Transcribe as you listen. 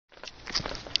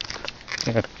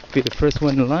I'll be the first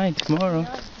one in line tomorrow.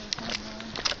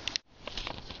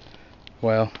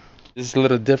 Well, this is a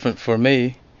little different for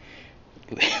me,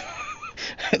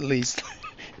 at least.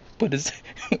 But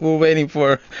we're waiting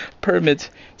for permits,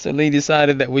 so Lee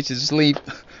decided that we should sleep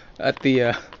at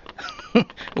the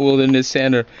Wilderness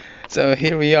Center. So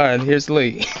here we are, and here's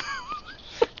Lee.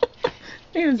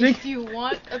 If you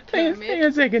want a permit... Hang on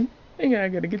a second. Hang on, I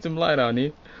gotta get some light on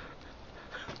you.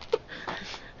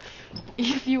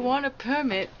 If you want a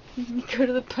permit, you go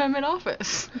to the permit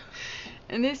office.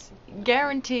 And this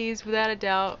guarantees, without a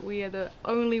doubt, we are the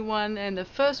only one and the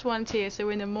first ones here. So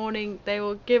in the morning, they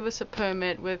will give us a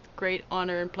permit with great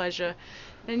honor and pleasure.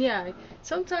 And yeah,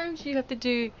 sometimes you have to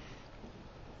do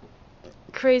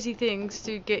crazy things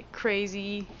to get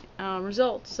crazy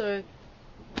results. So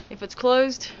if it's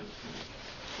closed,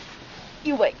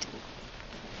 you wait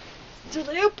till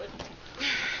they open.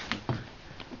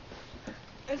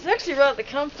 It's actually rather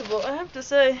comfortable, I have to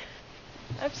say.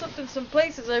 I've slept in some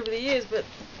places over the years, but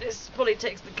this probably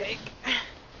takes the cake.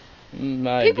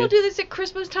 People do this at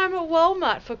Christmas time at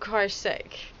Walmart, for Christ's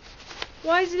sake.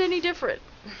 Why is it any different?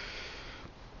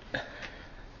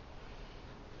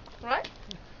 Right?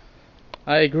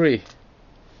 I agree.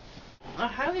 I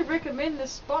highly recommend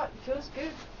this spot. It feels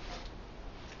good.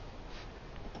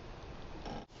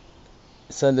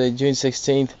 Sunday, June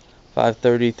 16th,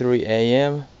 5:33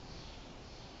 a.m.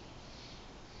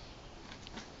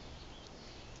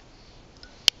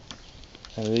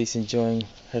 Lee's enjoying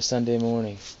her Sunday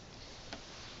morning.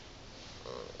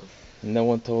 No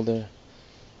one told her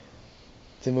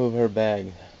to move her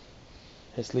bag,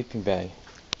 her sleeping bag,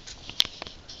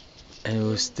 and it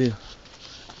was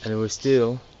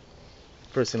still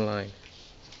first in line.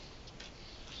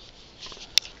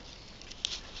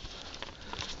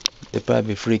 They're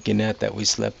probably freaking out that we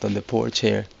slept on the porch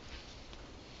here.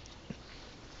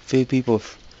 Few people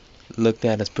looked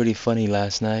at us pretty funny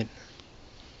last night.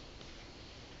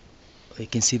 You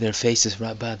can see their faces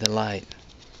right by the light.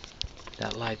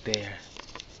 That light there.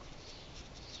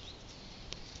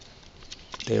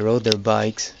 They rode their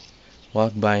bikes,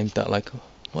 walked by and thought like,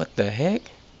 what the heck?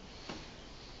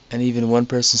 And even one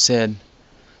person said,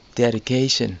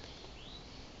 dedication.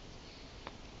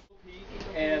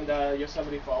 And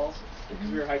Yosemite Falls,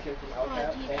 because we were hiking from El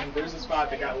Cap, and there's a spot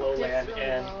that got low land,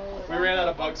 and we ran out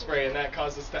of bug spray, and that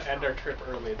caused us to end our trip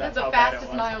early. That's how bad it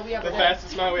was. The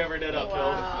fastest mile we ever did uphill.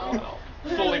 Wow.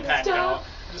 Fully packed out,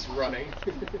 just running.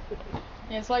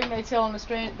 Yeah, it's like they tell on the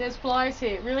street, there's flies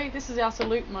here. Really? This is our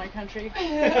salute in my country. We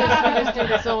just do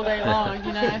this all day long,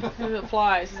 you know. The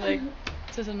flies. It's like,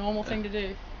 it's just a normal thing to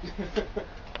do.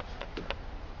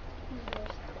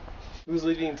 Who's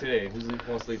leaving today? Who's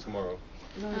wants to leave tomorrow?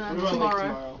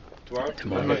 Tomorrow.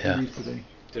 Tomorrow, yeah.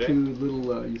 Today? To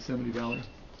Little Yosemite Valley.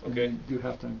 Okay. Do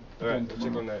halftime. Alright, we'll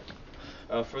check on that.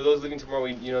 For those leaving tomorrow,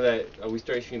 you know that we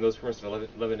start issuing those permits at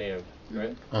 11 a.m.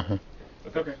 Right? Uh-huh.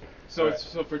 Okay. So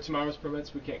so for tomorrow's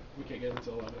permits, we can't get them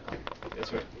until 11 o'clock.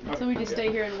 That's right. So we just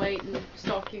stay here and wait and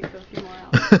stalk you for a few more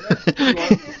hours.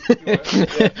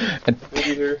 We'll be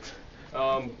here.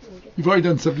 You've already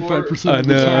done 75% I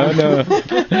know.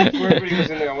 Before everybody goes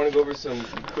in there, I want to go over some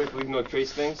quick leave no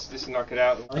trace things, just to knock it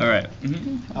out. All right.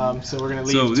 So we're gonna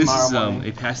leave So this is morning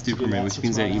a pass-through permit, which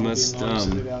means that you must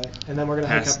and then we're gonna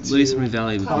pass hike up Yosemite to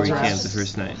Valley before you camp the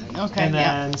first night. Okay, and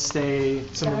then stay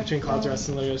somewhere between Clouds Rest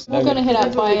and Lilios. we're gonna head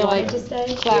up by like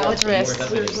Clouds Rest,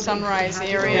 Sunrise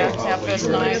area, our first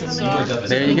night. So.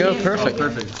 There you go, perfect.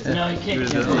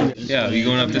 Yeah, are you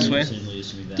going up this way?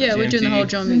 Yeah, we're doing the whole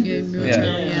jumping game.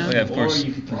 Yeah, of course.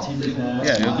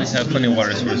 Yeah, we have plenty of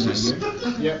water sources.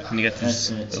 And you get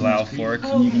this Lao Fork.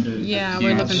 Yeah,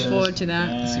 we're looking forward to that.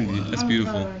 That's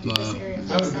beautiful.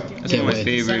 That's one of my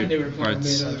favorite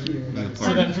parts of the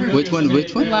park. Which one?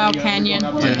 Lao Canyon.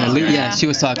 Yeah, she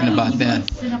was talking about that.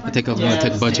 We took a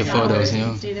bunch of photos, you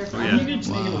know. Oh, yeah.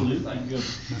 Wow.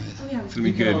 It's gonna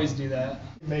be good.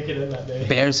 Make it in that day.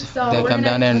 Bears that come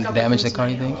down there and damage the car,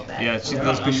 you think? Yeah, check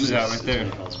those pictures out right there.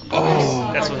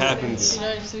 Oh. That's what happens. You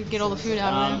know, just to get all the food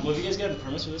out of there. Have you guys got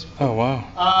permits for this? Oh, wow.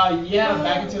 Yeah,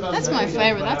 back in 2009. That's my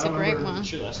favorite. That's a great one.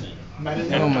 Sure, last name.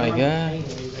 Oh, my God.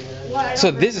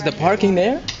 So this is the parking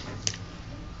there?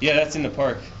 Yeah, that's in the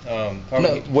park. No,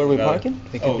 where we're parking?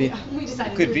 It could be.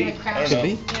 Could be. I don't know. Could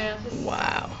be? Yeah.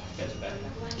 Wow.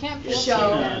 Camp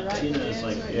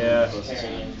Yeah.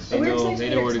 They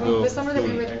know where to go.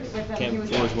 Camp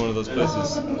towards one of those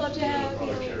places.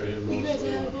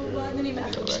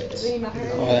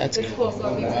 Oh, that's cool.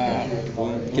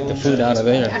 Wow. Get the food out of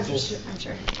there. I'm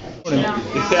sure.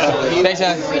 Thanks,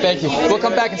 Ann. Thank you. We'll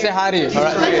come back and say hi to you. All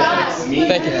right.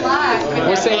 Thank you.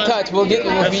 We'll stay in touch. We'll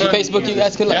Facebook. You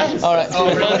guys can look. All right.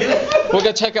 We're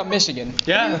gonna check out Michigan.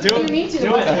 Yeah, do it.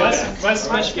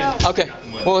 West Michigan. Okay.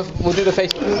 We'll do the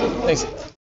Facebook. Thanks.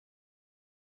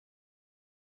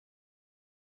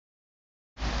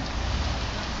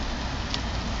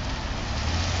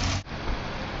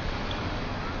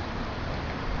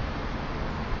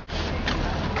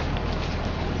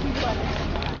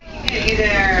 Either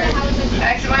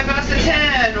exit my bus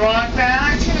at 10, walk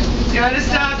back, go to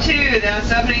stop 2, then what's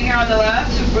happening here on the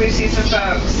left, we see some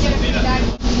folks.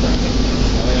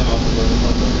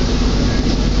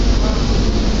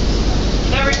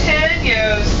 Number 10,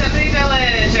 Yosemite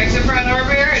Village, exit front or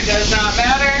rear, it does not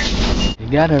matter. You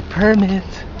got a permit.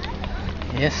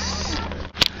 Yes.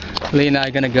 Lee and I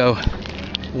are gonna go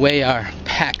weigh our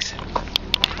packs.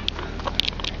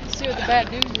 See what the bad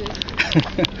news is.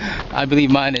 I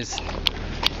believe mine is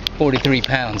 43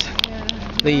 pounds. Yeah.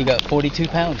 Lee, you got 42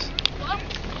 pounds.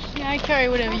 Yeah, I carry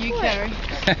whatever you carry.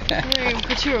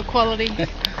 But you're a quality.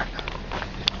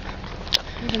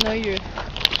 Even though you're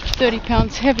 30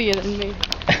 pounds heavier than me.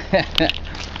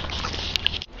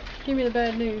 Give me the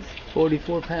bad news.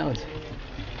 44 pounds.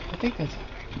 I think that's...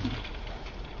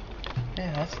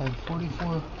 Yeah, that's like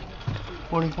 44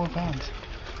 pounds.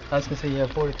 I was gonna say you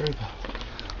have 43 pounds.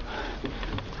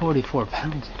 44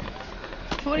 pounds.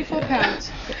 44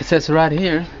 pounds. It says right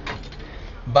here,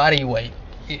 body weight.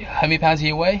 How many pounds do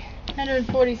you weigh?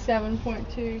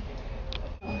 147.2.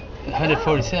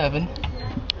 147.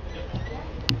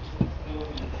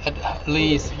 At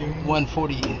least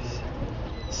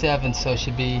 147, so it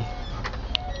should be...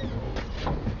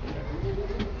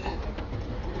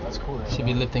 That's cool. Should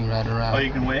be lifting right around. Oh,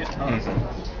 you can weigh it? Oh.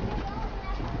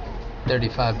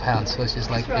 35 pounds, so it's just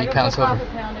like Right, 8 pounds over. a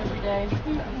pound every day.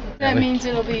 That means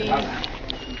it'll be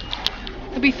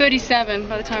 37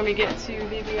 by the time we get to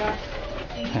VBR.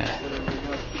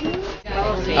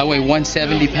 I weigh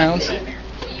 170 pounds,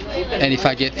 and if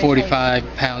I get 45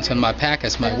 pounds on my pack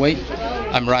as my weight,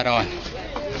 I'm right on.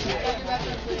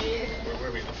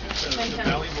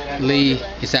 Lee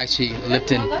is actually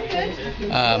lifting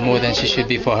more than she should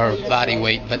be for her body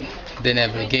weight, but they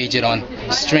never gauge it on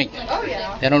strength.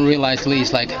 They don't realize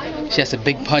Lee's like, she has a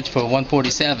big punch for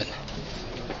 147.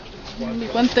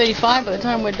 135 by the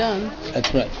time we're done.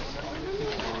 That's right.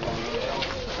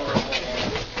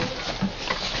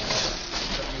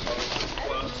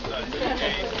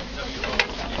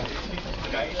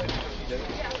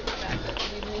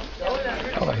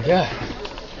 Oh my God.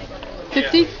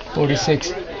 50?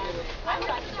 46.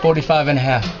 45 and a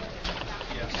half.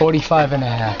 45 and a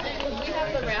half.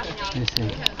 Let's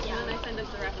see.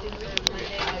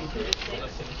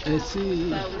 Let's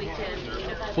see.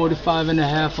 45 and a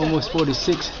half, almost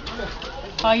 46.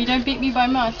 Oh, you don't beat me by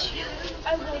much.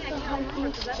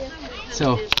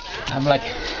 So I'm like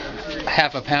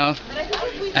half a pound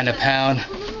and a pound.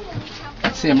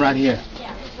 See, I'm right here.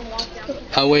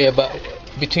 I weigh about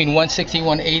between 160 and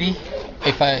 180.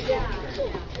 If I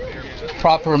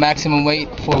proper maximum weight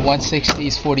for 160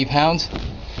 is 40 pounds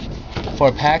for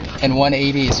a pack, and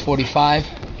 180 is 45.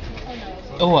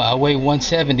 Oh, I weigh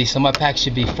 170, so my pack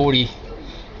should be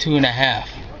 42 and a half.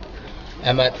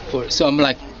 So I'm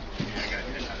like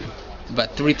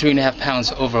about 3.5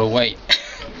 pounds overweight.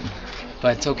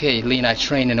 But it's okay. Lee and I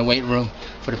trained in a weight room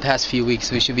for the past few weeks,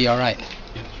 so we should be all right.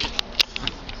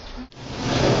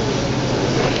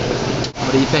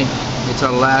 What do you think? It's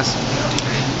our last.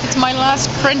 It's my last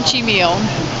crunchy meal.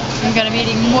 I'm going to be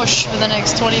eating mush for the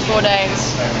next 24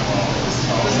 days.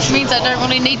 Which means I don't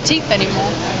really need teeth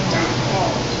anymore.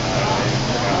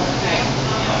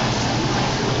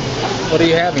 What are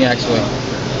you having actually?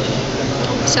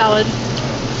 Salad.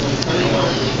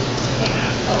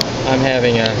 I'm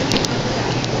having a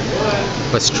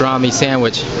pastrami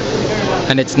sandwich,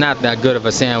 and it's not that good of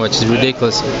a sandwich. It's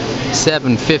ridiculous.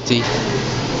 $7.50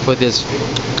 for this.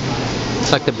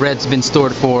 It's like the bread's been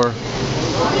stored for a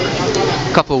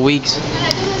couple of weeks,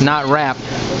 not wrapped.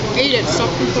 Eat it, stop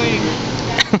complaining.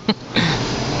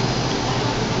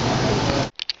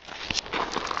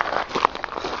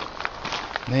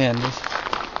 Man,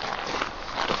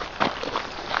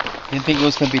 didn't think it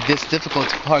was going to be this difficult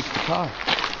to park the car.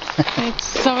 It's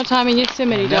summertime in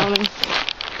Yosemite, darling.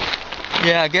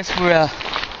 Yeah, I guess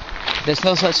there's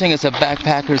no such thing as a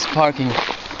backpacker's parking.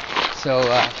 So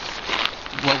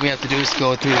what we have to do is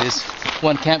go through this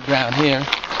one campground here,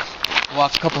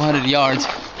 walk a couple hundred yards,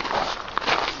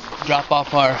 drop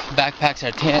off our backpacks,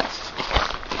 our tents,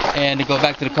 and go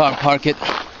back to the car and park it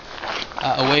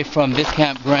away from this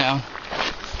campground.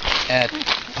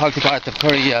 Park the car at the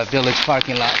Prairie Village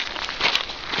parking lot.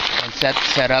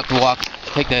 set up, walk,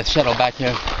 take the shuttle back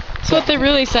here. So what they're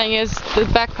really saying is the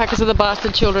backpackers are the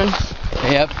bastard children.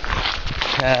 Yep.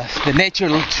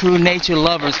 The true nature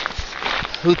lovers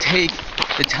who take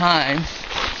the time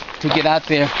to get out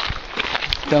there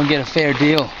don't get a fair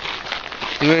deal.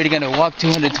 They're already going to walk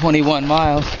 221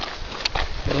 miles.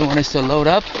 They want us to load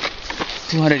up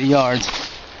 200 yards.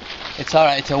 It's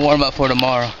alright, it's a warm up for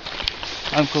tomorrow.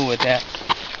 I'm cool with that.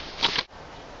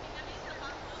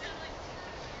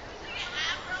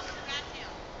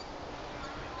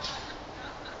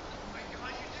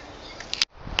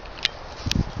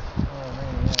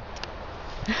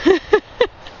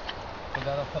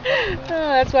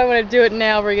 That's why I want to do it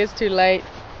now before it gets too late.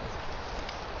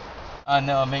 I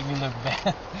know, make me look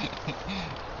bad.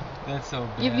 That's so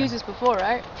bad. You've used this before,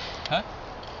 right? Huh?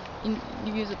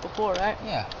 You've used it before, right?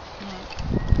 Yeah.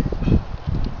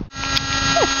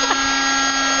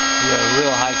 You're a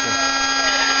real hiker.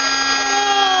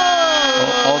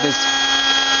 All this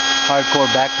hardcore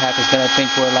backpackers gonna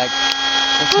think we're like,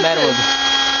 what's the matter with you?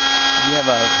 You have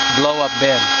a blow-up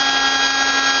bed.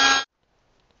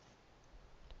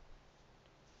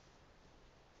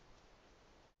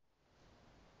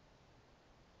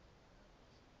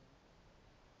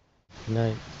 Good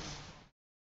night.